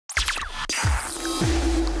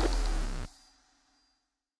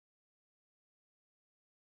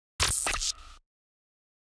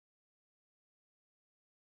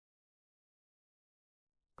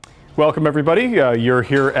Welcome everybody. You're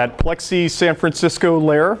here at Plexxi San Francisco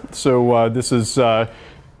lair. So this is,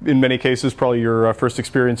 in many cases, probably your first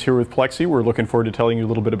experience here with Plexxi. We're looking forward to telling you a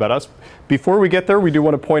little bit about us. Before we get there, we do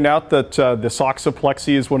want to point out that the socks of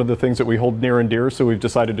Plexxi is one of the things that we hold near and dear, so we've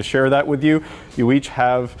decided to share that with you. You each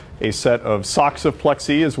have a set of socks of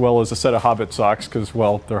Plexxi as well as a set of Hobbit socks, because,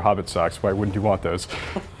 well, they're Hobbit socks. Why wouldn't you want those?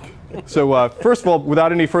 So first of all,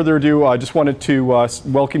 without any further ado, I just wanted to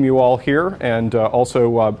welcome you all here, and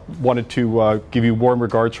also wanted to give you warm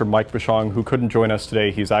regards from Mike Bashong, who couldn't join us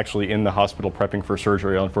today. He's actually in the hospital prepping for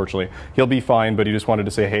surgery, unfortunately. He'll be fine, but he just wanted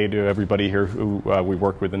to say hey to everybody here who we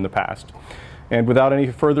worked with in the past. And without any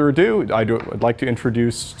further ado, I'd like to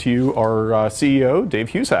introduce to you our CEO,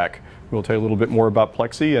 Dave Husak, who will tell you a little bit more about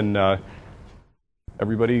Plexxi. And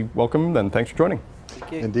everybody, welcome, and thanks for joining.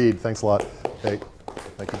 Thank you. Indeed, thanks a lot. Hey.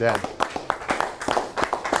 Thank you, Dan.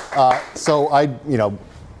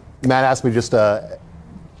 Matt asked me just to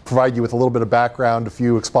provide you with a little bit of background, a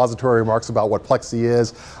few expository remarks about what Plexxi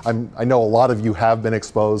is. I know a lot of you have been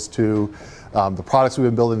exposed to the products we've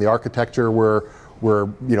been building, the architecture we're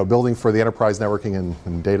building for the enterprise networking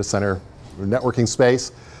and data center networking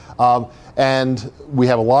space. And we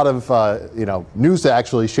have a lot of news to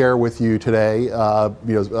actually share with you today.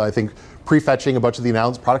 I think prefetching a bunch of the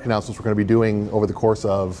product announcements we're going to be doing over the course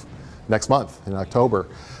of next month in October.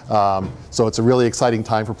 So it's a really exciting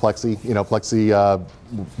time for Plexxi. Plexxi,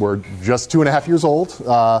 we're just 2.5 years old.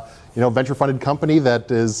 Venture-funded company that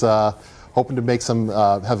is hoping to make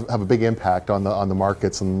have a big impact on the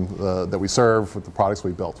markets and that we serve with the products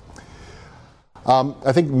we built.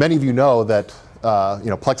 I think many of you know that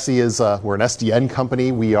Plexxi is we're an SDN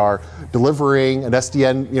company. We are delivering an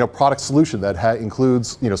SDN product solution that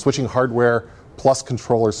includes switching hardware plus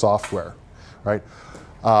controller software, right?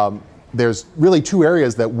 There's really two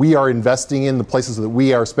areas that we are investing in, the places that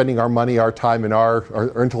we are spending our money, our time, and our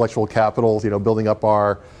intellectual capital, building up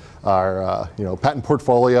our patent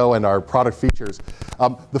portfolio and our product features.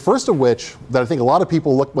 The first of which that I think a lot of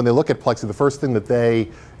people when they look at Plexxi, the first thing that they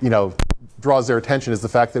draws their attention is the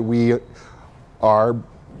fact that we are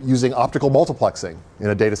using optical multiplexing in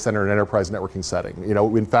a data center and enterprise networking setting.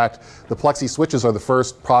 In fact, the Plexxi switches are the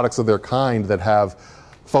first products of their kind that have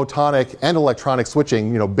photonic and electronic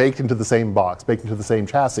switching, baked into the same box, baked into the same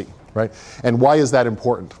chassis, right? And why is that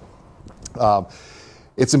important?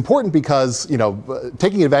 It's important because,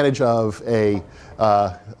 taking advantage of a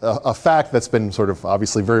fact that's been sort of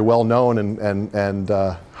obviously very well known and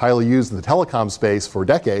highly used in the telecom space for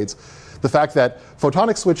decades, the fact that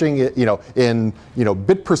photonic switching, in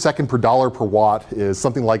bit per second per dollar per watt is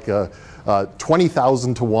something like a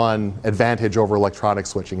 20,000 to 1 advantage over electronic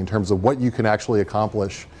switching in terms of what you can actually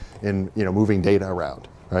accomplish in moving data around,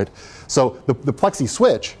 right? So the Plexxi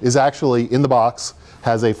switch is actually in the box,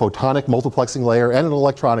 has a photonic multiplexing layer and an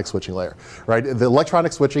electronic switching layer, right? The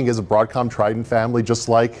electronic switching is a Broadcom Trident family, just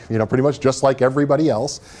like, pretty much just like everybody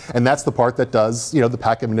else, and that's the part that does, the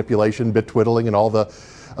packet manipulation, bit twiddling, and all the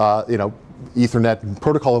Ethernet and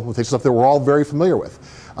protocol implementation stuff that we're all very familiar with.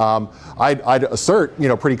 I'd assert,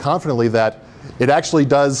 pretty confidently that it actually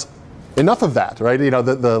does enough of that, right?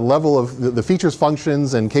 The level of the features,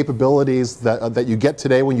 functions, and capabilities that you get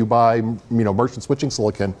today when you buy, merchant switching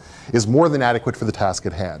silicon is more than adequate for the task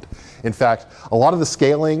at hand. In fact, a lot of the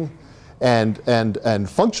scaling and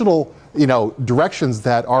functional, directions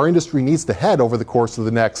that our industry needs to head over the course of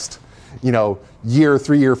the next, year,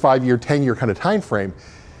 3-year, 5-year, 10-year kind of time frame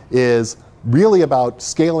is really about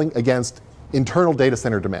scaling against internal data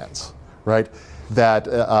center demands, right? That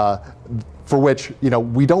for which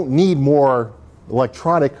we don't need more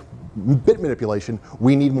electronic bit manipulation.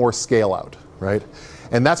 We need more scale out, right?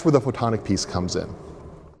 And that's where the photonic piece comes in.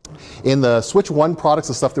 In the Switch 1 products,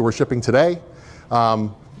 the stuff that we're shipping today,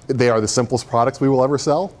 they are the simplest products we will ever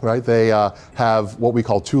sell, right? They have what we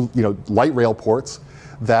call two light rail ports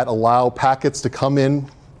that allow packets to come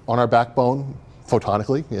in on our backbone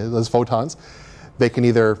photonically, those photons. They can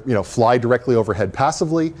either fly directly overhead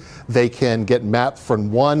passively, they can get mapped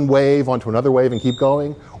from one wave onto another wave and keep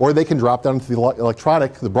going, or they can drop down into the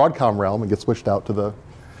Broadcom realm and get switched out to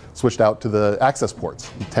the access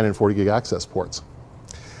ports, 10 and 40 gig access ports.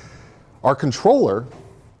 Our controller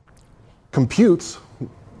computes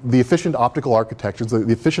the efficient optical architectures,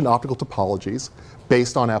 the efficient optical topologies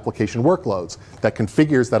based on application workloads that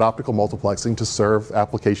configures that optical multiplexing to serve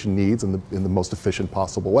application needs in the most efficient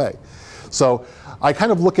possible way. So I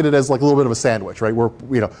kind of look at it as like a little bit of a sandwich, right? Where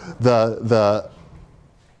the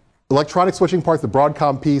electronic switching part, the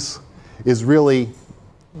Broadcom piece, is really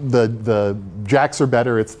the jacks are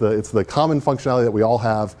better. It's the common functionality that we all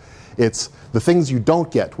have. It's the things you don't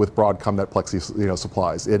get with Broadcom that Plexxi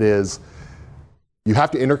supplies. It is You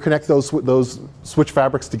have to interconnect those switch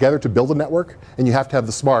fabrics together to build a network, and you have to have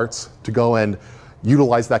the smarts to go and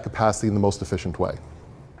utilize that capacity in the most efficient way.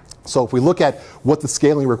 So if we look at what the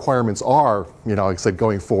scaling requirements are, like I said,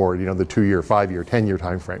 going forward, the 2-year, 5-year, 10-year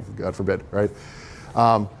time frame, God forbid, right?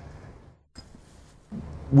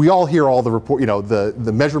 We all hear all the report,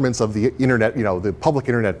 the measurements of the internet, the public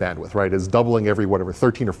internet bandwidth, right, is doubling every,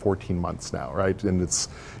 13 or 14 months now, right? And it's,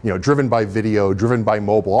 driven by video, driven by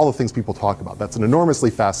mobile, all the things people talk about. That's an enormously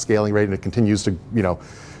fast scaling rate, and it continues to,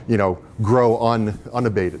 grow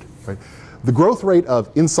unabated, right? The growth rate of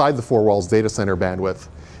inside the four walls data center bandwidth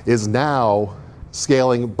is now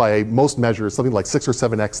scaling by most measures something like 6 or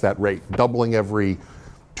 7x that rate, doubling every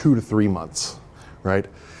 2 to 3 months, right?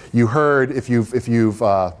 You heard, if you've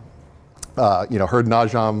heard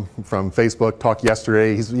Najam from Facebook talk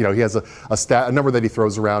yesterday. He has a number that he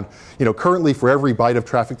throws around. Currently, for every byte of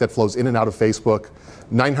traffic that flows in and out of Facebook,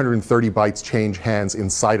 930 bytes change hands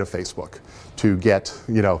inside of Facebook to get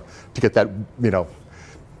that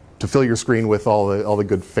to fill your screen with all the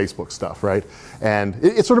good Facebook stuff, right? And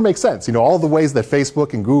it sort of makes sense. All the ways that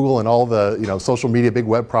Facebook and Google and all the social media big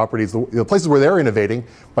web properties, the places where they're innovating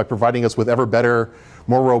by providing us with ever better,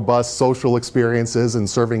 more robust social experiences and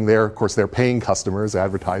serving of course, their paying customers,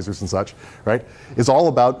 advertisers and such, right? Is all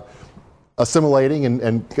about assimilating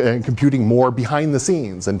and computing more behind the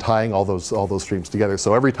scenes and tying all those streams together.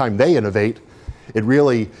 So every time they innovate,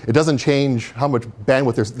 it doesn't change how much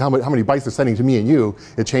bandwidth how many bytes they're sending to me and you.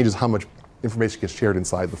 It changes how much information gets shared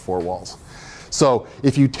inside the four walls. So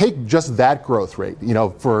if you take just that growth rate,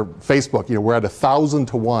 for Facebook, we're at 1,000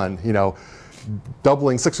 to 1,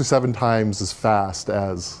 doubling 6 or 7 times as fast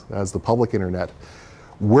as the public internet.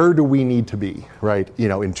 Where do we need to be, right?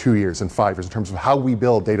 In 2 years, in 5 years, in terms of how we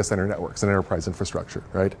build data center networks and enterprise infrastructure,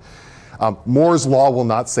 right? Moore's law will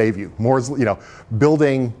not save you.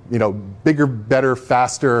 Building, bigger, better,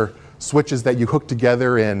 faster switches that you hook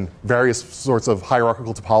together in various sorts of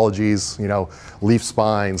hierarchical topologies, leaf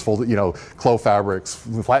spines, folded, clo fabrics,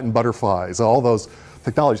 flattened butterflies, all those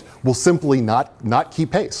technologies will simply not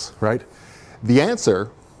keep pace, right? The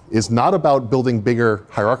answer is not about building bigger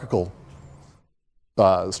hierarchical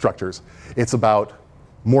structures. It's about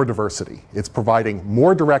more diversity. It's providing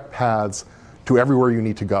more direct paths to everywhere you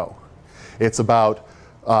need to go. It's about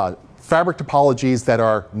fabric topologies that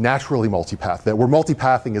are naturally multipath, where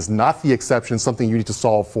multipathing is not the exception, something you need to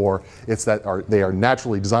solve for. It's that they are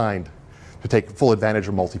naturally designed to take full advantage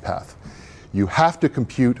of multipath. You have to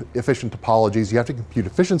compute efficient topologies. You have to compute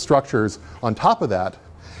efficient structures on top of that.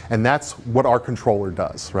 And that's what our controller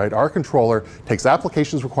does, right? Our controller takes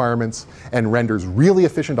applications requirements and renders really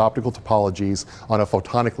efficient optical topologies on a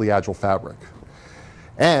photonically agile fabric.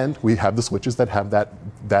 And we have the switches that have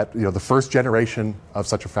the first generation of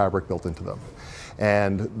such a fabric built into them.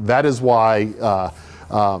 And that is why,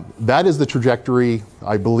 that is the trajectory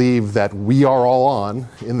I believe that we are all on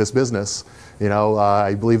in this business.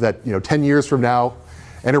 I believe that 10 years from now,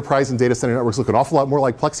 enterprise and data center networks look an awful lot more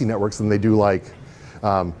like Plexxi networks than they do like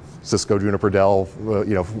Cisco, Juniper, Dell,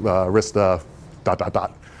 Arista, ...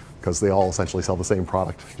 because they all essentially sell the same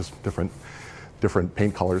product, just different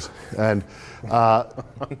paint colors. And not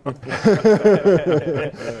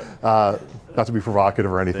to be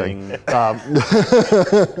provocative or anything,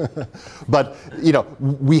 but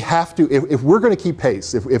we have to, if we're going to keep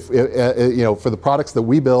pace, if for the products that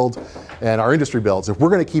we build and our industry builds, if we're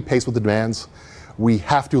going to keep pace with the demands, we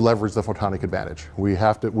have to leverage the photonic advantage. We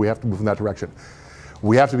have to move in that direction.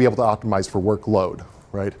 We have to be able to optimize for workload,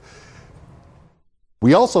 right?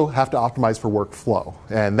 We also have to optimize for workflow,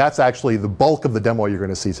 and that's actually the bulk of the demo you're going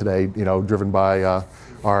to see today, driven by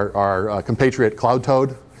our compatriot Cloud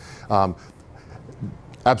Toad. You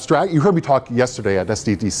heard me talk yesterday at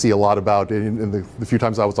SDDC a lot about, in the few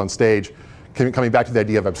times I was on stage, coming back to the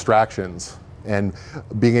idea of abstractions and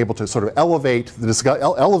being able to sort of elevate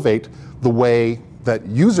the way that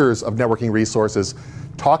users of networking resources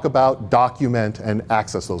talk about, document, and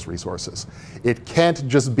access those resources. It can't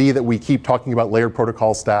just be that we keep talking about layered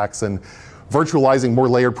protocol stacks and virtualizing more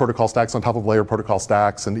layered protocol stacks on top of layered protocol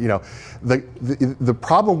stacks. And the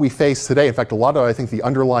problem we face today, in fact, a lot of, I think, the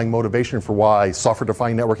underlying motivation for why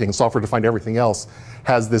software-defined networking and software-defined everything else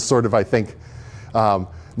has this sort of, I think,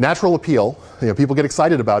 natural appeal. People get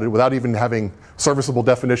excited about it without even having serviceable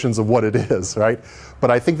definitions of what it is, right?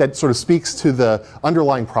 But I think that sort of speaks to the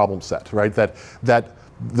underlying problem set, right? That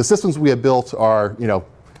the systems we have built are,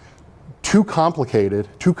 too complicated,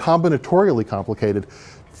 too combinatorially complicated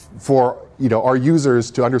for our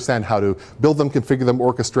users to understand how to build them, configure them,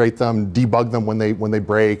 orchestrate them, debug them when they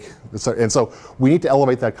break. And so we need to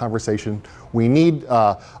elevate that conversation. We need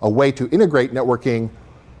a way to integrate networking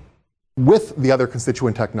with the other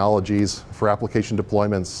constituent technologies for application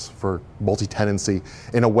deployments, for multi-tenancy,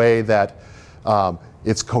 in a way that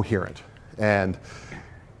it's coherent. And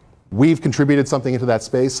we've contributed something into that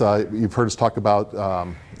space. You've heard us talk about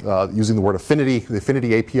using the word affinity, the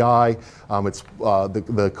Affinity API. It's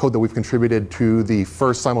the code that we've contributed to the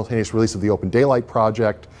first simultaneous release of the Open Daylight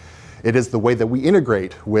project. It is the way that we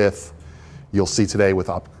integrate with, you'll see today with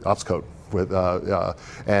OpsCode,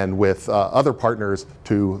 and with other partners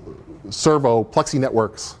to servo Plexxi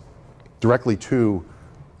networks directly to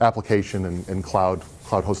application and cloud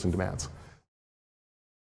hosting demands.